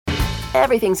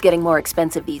Everything's getting more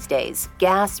expensive these days.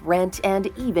 Gas, rent, and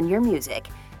even your music.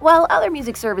 While other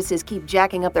music services keep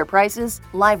jacking up their prices,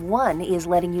 Live One is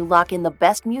letting you lock in the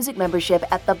best music membership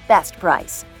at the best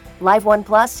price. Live One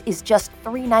Plus is just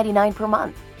 $3.99 per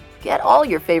month. Get all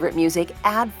your favorite music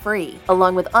ad-free,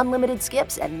 along with unlimited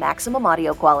skips and maximum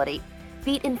audio quality.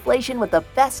 Beat inflation with the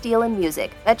best deal in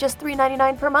music at just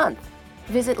 $3.99 per month.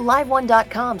 Visit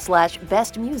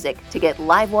liveone.com/bestmusic to get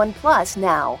Live One Plus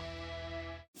now.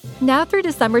 Now through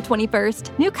December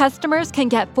 21st, new customers can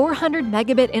get 400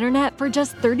 megabit internet for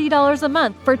just $30 a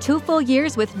month for 2 full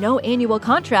years with no annual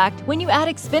contract when you add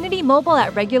Xfinity Mobile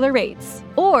at regular rates.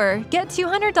 Or get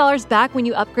 $200 back when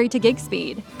you upgrade to gig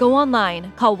speed. Go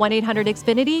online, call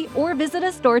 1-800-XFINITY, or visit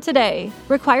a store today.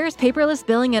 Requires paperless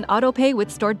billing and auto-pay with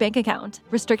stored bank account.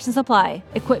 Restrictions apply.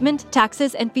 Equipment,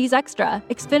 taxes, and fees extra.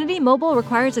 Xfinity Mobile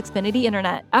requires Xfinity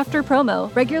Internet. After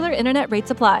promo, regular internet rates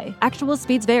apply. Actual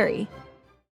speeds vary.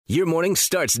 Your morning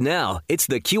starts now. It's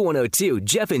the Q102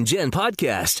 Jeff and Jen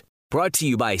podcast. Brought to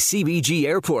you by CBG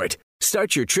Airport.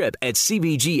 Start your trip at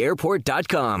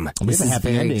CBGAirport.com. This is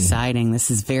very exciting. This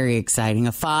is very exciting.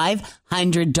 A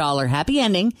 $500 happy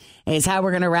ending is how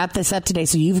we're going to wrap this up today.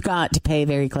 So you've got to pay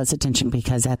very close attention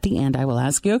because at the end, I will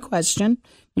ask you a question.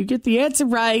 You get the answer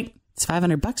right. It's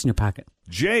 $500 in your pocket.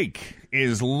 Jake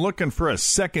is looking for a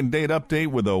second date update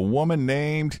with a woman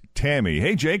named Tammy.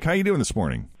 Hey, Jake, how you doing this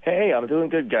morning? Hey, I'm doing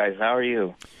good, guys. How are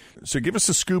you? So give us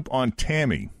a scoop on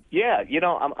Tammy. Yeah,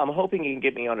 I'm hoping you can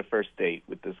get me on a first date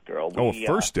with this girl. A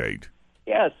first date?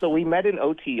 Yeah, so we met in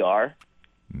OTR.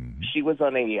 Mm-hmm. She was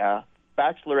on a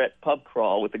bachelorette pub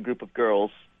crawl with a group of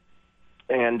girls,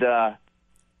 and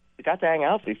we got to hang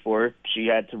out before she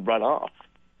had to run off.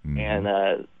 Mm-hmm.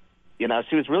 And,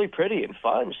 she was really pretty and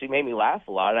fun. She made me laugh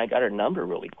a lot, and I got her number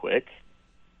really quick.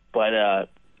 But I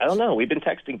don't know. We've been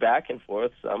texting back and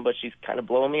forth some, but she's kind of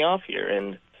blowing me off here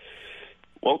and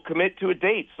won't commit to a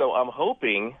date. So I'm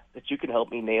hoping that you can help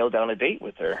me nail down a date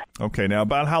with her. Okay. Now,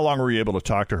 about how long were you able to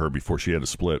talk to her before she had to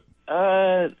split?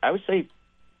 I would say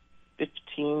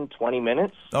 15, 20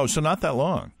 minutes. Oh, so not that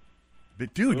long.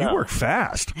 But, dude, you work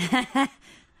fast.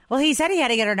 Well, he said he had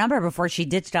to get her number before she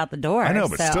ditched out the door. I know,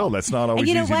 but still, that's not always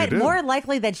easy to do. And you know what? More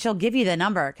likely that she'll give you the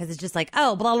number because it's just like,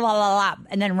 oh, blah, blah, blah, blah,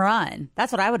 and then run.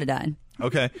 That's what I would have done.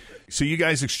 Okay. So you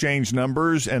guys exchanged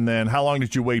numbers, and then how long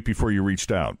did you wait before you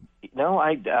reached out? No,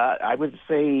 I would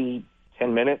say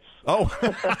 10 minutes. Oh.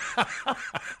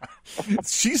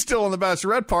 She's still in the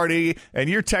bachelorette party, and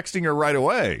you're texting her right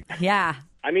away. Yeah.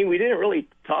 I mean, we didn't really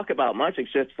talk about much.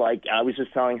 It's just like I was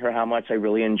just telling her how much I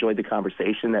really enjoyed the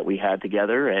conversation that we had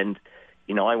together. And,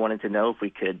 I wanted to know if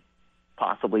we could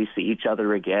possibly see each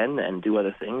other again and do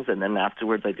other things. And then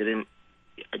afterwards, I didn't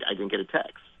get a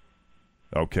text.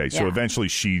 Okay. So eventually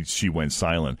she went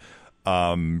silent.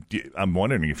 I'm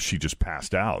wondering if she just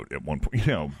passed out at one point.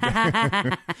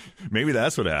 Maybe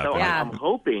that's what happened. So I'm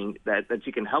hoping that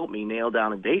you can help me nail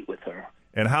down a date with her.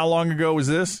 And how long ago was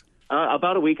this?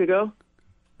 About a week ago.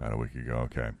 About a week ago.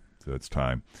 Okay. So it's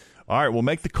time. All right. We'll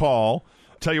make the call.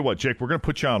 Tell you what, Jake, we're going to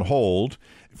put you on hold.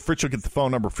 Fritz will get the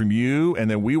phone number from you, and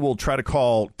then we will try to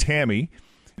call Tammy,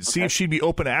 see if she'd be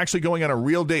open to actually going on a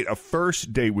real date, a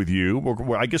first date with you.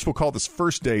 I guess we'll call this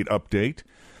first date update.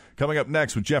 Coming up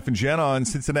next with Jeff and Jen on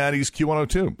Cincinnati's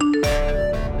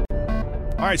Q102.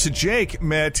 All right, so Jake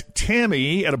met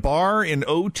Tammy at a bar in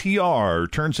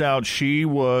OTR. Turns out she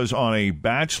was on a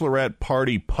bachelorette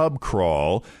party pub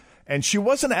crawl, and she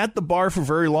wasn't at the bar for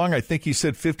very long. I think he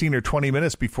said 15 or 20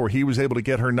 minutes before he was able to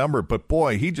get her number. But,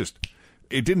 boy,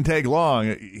 it didn't take long.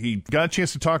 He got a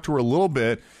chance to talk to her a little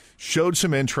bit, showed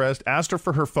some interest, asked her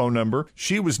for her phone number.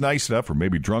 She was nice enough, or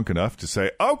maybe drunk enough, to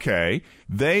say, okay.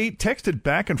 They texted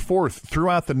back and forth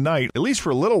throughout the night, at least for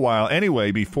a little while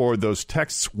anyway, before those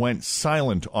texts went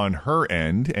silent on her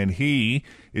end. And he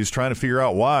is trying to figure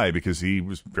out why, because he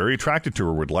was very attracted to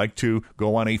her, would like to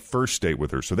go on a first date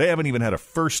with her. So they haven't even had a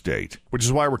first date, which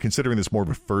is why we're considering this more of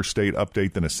a first date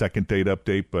update than a second date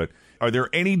update. But are there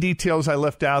any details I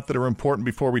left out that are important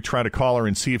before we try to call her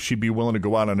and see if she'd be willing to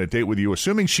go out on a date with you,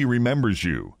 assuming she remembers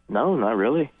you? No, not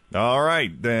really. All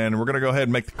right, then we're going to go ahead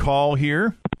and make the call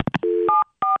here.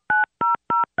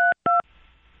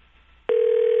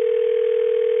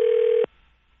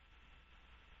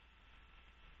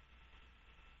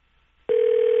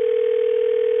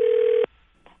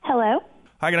 Hello?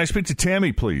 Hi, can I speak to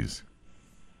Tammy, please?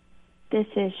 This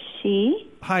is she.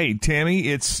 Hi, Tammy.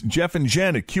 It's Jeff and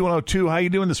Jen at Q102. How you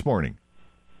doing this morning?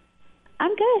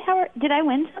 I'm good. Did I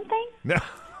win something?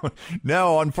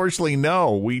 No, unfortunately,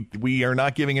 no. We are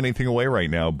not giving anything away right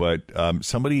now, but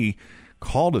somebody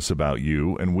called us about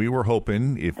you, and we were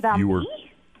hoping if about you were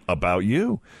me? About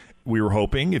you. We were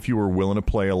hoping if you were willing to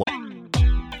play along.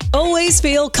 Always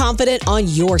feel confident on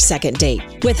your second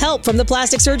date. With help from the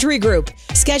Plastic Surgery Group.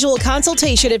 Schedule a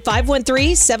consultation at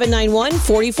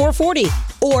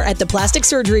 513-791-4440 or at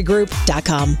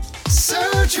theplasticsurgerygroup.com.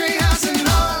 Surgery has an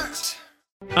art.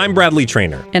 I'm Bradley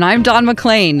Trainer. And I'm Don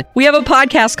McClain. We have a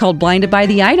podcast called Blinded by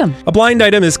the Item. A blind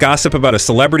item is gossip about a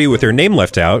celebrity with their name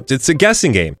left out. It's a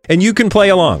guessing game, and you can play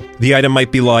along. The item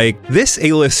might be like, this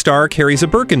A-list star carries a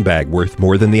Birkin bag worth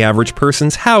more than the average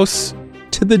person's house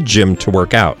to the gym to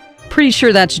work out. Pretty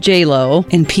sure that's J-Lo.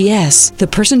 And P.S. the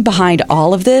person behind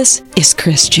all of this is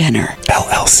Kris Jenner,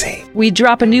 LLC. We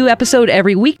drop a new episode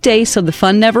every weekday so the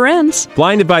fun never ends.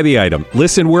 Blinded by the Item.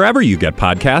 Listen wherever you get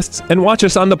podcasts and watch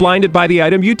us on the Blinded by the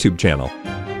Item YouTube channel.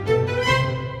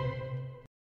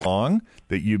 Long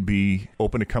that you'd be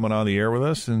open to coming on the air with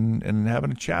us and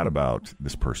having a chat about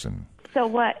this person. So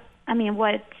what's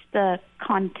the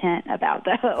content about,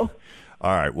 though?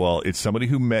 All right. Well, it's somebody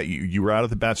who met you. You were out at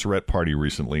the bachelorette party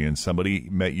recently, and somebody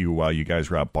met you while you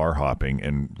guys were out bar hopping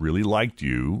and really liked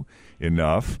you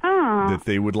enough that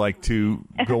they would like to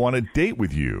go on a date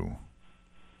with you.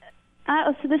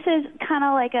 So this is kind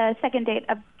of like a second date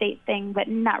update thing, but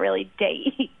not really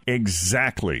date.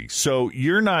 Exactly. So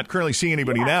you're not currently seeing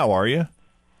anybody now, are you?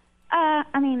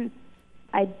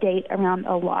 I date around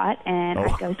a lot, and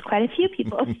I go to quite a few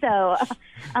people. So,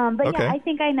 but okay. Yeah, I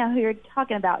think I know who you're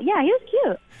talking about. Yeah, he was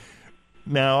cute.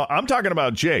 Now, I'm talking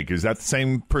about Jake. Is that the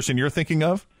same person you're thinking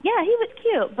of? Yeah, he was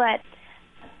cute, but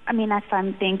if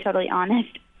I'm being totally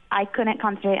honest, I couldn't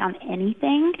concentrate on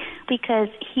anything because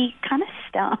he kind of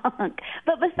stunk.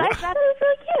 But besides that, it was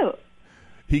really cute.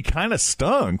 He kind of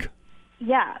stunk?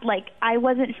 Yeah, I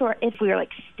wasn't sure if we were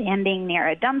standing near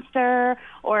a dumpster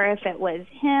or if it was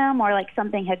him or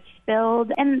something had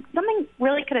spilled. And something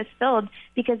really could have spilled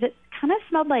because it kind of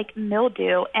smelled like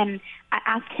mildew. And I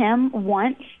asked him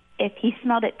once if he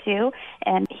smelled it too,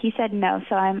 and he said no.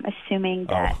 So I'm assuming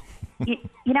that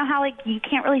you know how you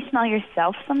can't really smell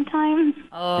yourself sometimes.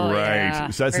 Oh, right. Yeah,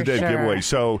 so that's the for dead sure. giveaway.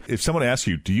 So if someone asks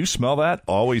you, "Do you smell that?"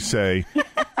 Always say,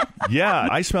 "Yeah,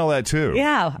 I smell that too."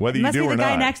 Yeah, whether you must do be or the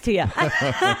guy not. next to you.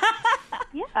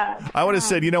 Yeah. I would have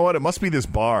said, "You know what? It must be this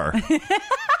bar.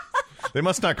 They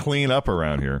must not clean up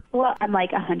around here." Well, I'm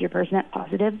 100%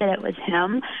 positive that it was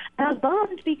him. And I was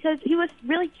bummed because he was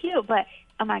really cute, but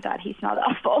oh my God, he smelled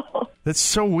awful. That's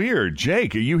so weird.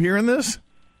 Jake, are you hearing this?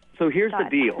 So here's the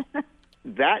deal.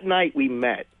 That night we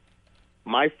met,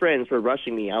 my friends were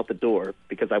rushing me out the door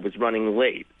because I was running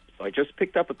late. So I just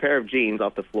picked up a pair of jeans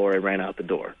off the floor and ran out the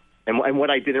door. And what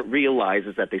I didn't realize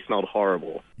is that they smelled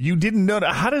horrible. You didn't know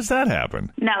that? How does that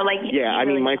happen? No, Yeah,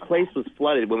 my place was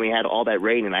flooded when we had all that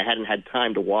rain, and I hadn't had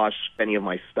time to wash any of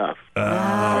my stuff.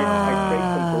 I sprayed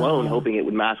some cologne, hoping it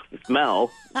would mask the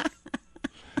smell.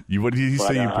 What did he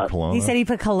say you put cologne He on? said he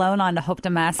put cologne on to hope to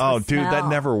mask the dude, smell. that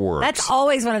never works. That's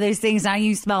always one of those things. Now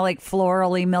you smell like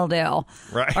florally mildew.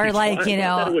 Right. Or I thought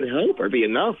it would help or be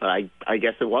enough. I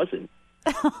guess it wasn't.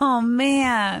 Oh,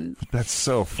 man. That's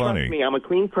so funny. Trust me, I'm a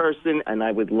clean person, and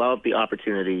I would love the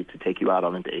opportunity to take you out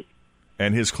on a date.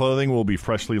 And his clothing will be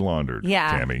freshly laundered,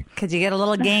 Yeah. Tammy. Could you get a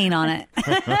little gain on it?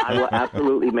 I will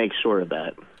absolutely make sure of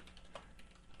that.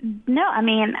 No,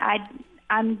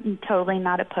 I'm totally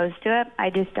not opposed to it. I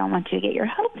just don't want you to get your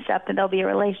hopes up that there'll be a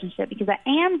relationship because I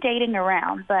am dating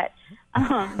around. But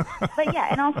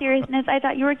yeah, in all seriousness, I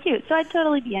thought you were cute, so I'd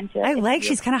totally be into it.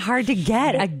 She's kind of hard to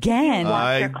get again.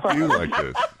 I do like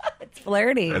this. It's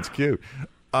flirty. That's cute.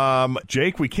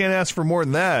 Jake, we can't ask for more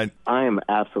than that. I am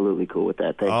absolutely cool with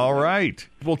that. Thank you. All right.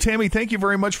 Well, Tammy, thank you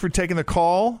very much for taking the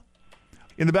call.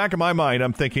 In the back of my mind,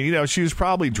 I'm thinking, she was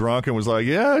probably drunk and was like,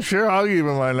 yeah, sure, I'll give you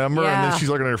my number. Yeah. And then she's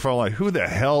looking at her phone like, who the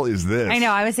hell is this? I know.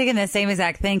 I was thinking the same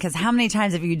exact thing because how many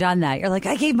times have you done that? You're like,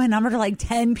 I gave my number to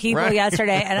 10 people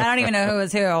yesterday, and I don't even know who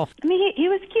was who. He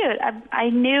was cute. I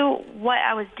knew what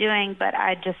I was doing, but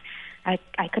I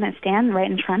couldn't stand right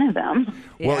in front of him.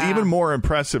 Well, even more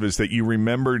impressive is that you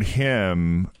remembered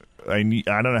him. I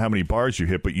don't know how many bars you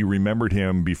hit, but you remembered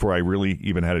him before I really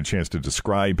even had a chance to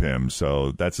describe him.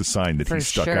 So that's a sign that he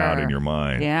stuck out in your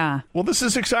mind. Yeah. Well, this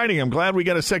is exciting. I'm glad we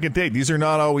got a second date. These are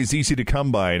not always easy to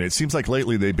come by, and it seems like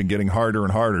lately they've been getting harder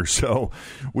and harder. So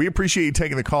we appreciate you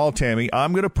taking the call, Tammy.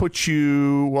 I'm going to put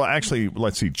you, well, actually,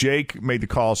 let's see. Jake made the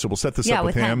call, so we'll set this up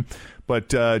with him. But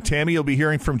Tammy, you'll be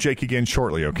hearing from Jake again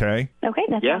shortly, okay? Okay,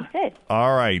 that sounds good.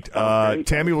 All right.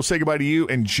 Tammy, we'll say goodbye to you.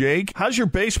 And Jake, how's your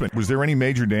basement? Was there any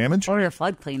major damage? Or your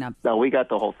flood cleanup? No, we got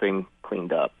the whole thing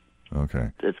cleaned up. Okay.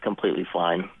 It's completely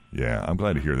fine. Yeah, I'm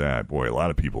glad to hear that. Boy, a lot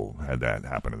of people had that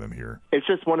happen to them here. It's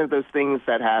just one of those things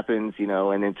that happens,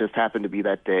 and it just happened to be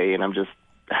that day, and I'm just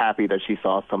happy that she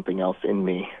saw something else in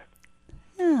me.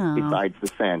 Oh, besides the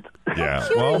scent. Yeah,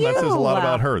 well, that says a lot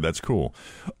about her. That's cool.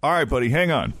 All right, buddy,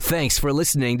 hang on. Thanks for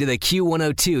listening to the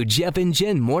Q102 Jeff and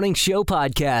Jen Morning Show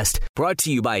podcast, brought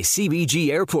to you by CBG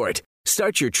Airport.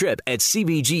 Start your trip at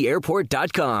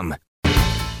CBGAirport.com.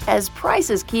 As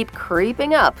prices keep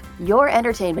creeping up, your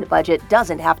entertainment budget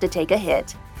doesn't have to take a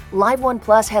hit. Live One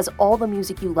Plus has all the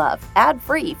music you love,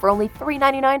 ad-free for only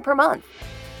 $3.99 per month.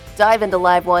 Dive into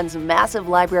Live One's massive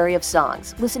library of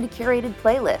songs, listen to curated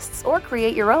playlists, or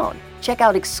create your own. Check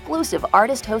out exclusive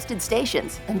artist-hosted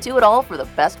stations and do it all for the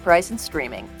best price in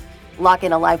streaming. Lock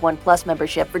in a Live One Plus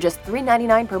membership for just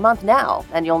 $3.99 per month now,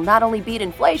 and you'll not only beat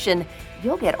inflation,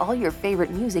 you'll get all your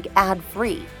favorite music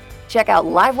ad-free. Check out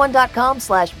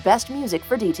liveone.com/bestmusic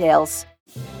for details.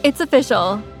 It's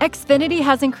official. Xfinity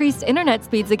has increased internet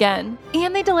speeds again,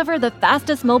 and they deliver the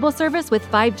fastest mobile service with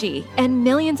 5G and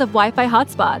millions of Wi-Fi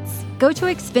hotspots. Go to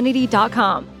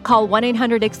Xfinity.com, call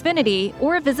 1-800-XFINITY,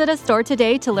 or visit a store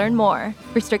today to learn more.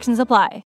 Restrictions apply.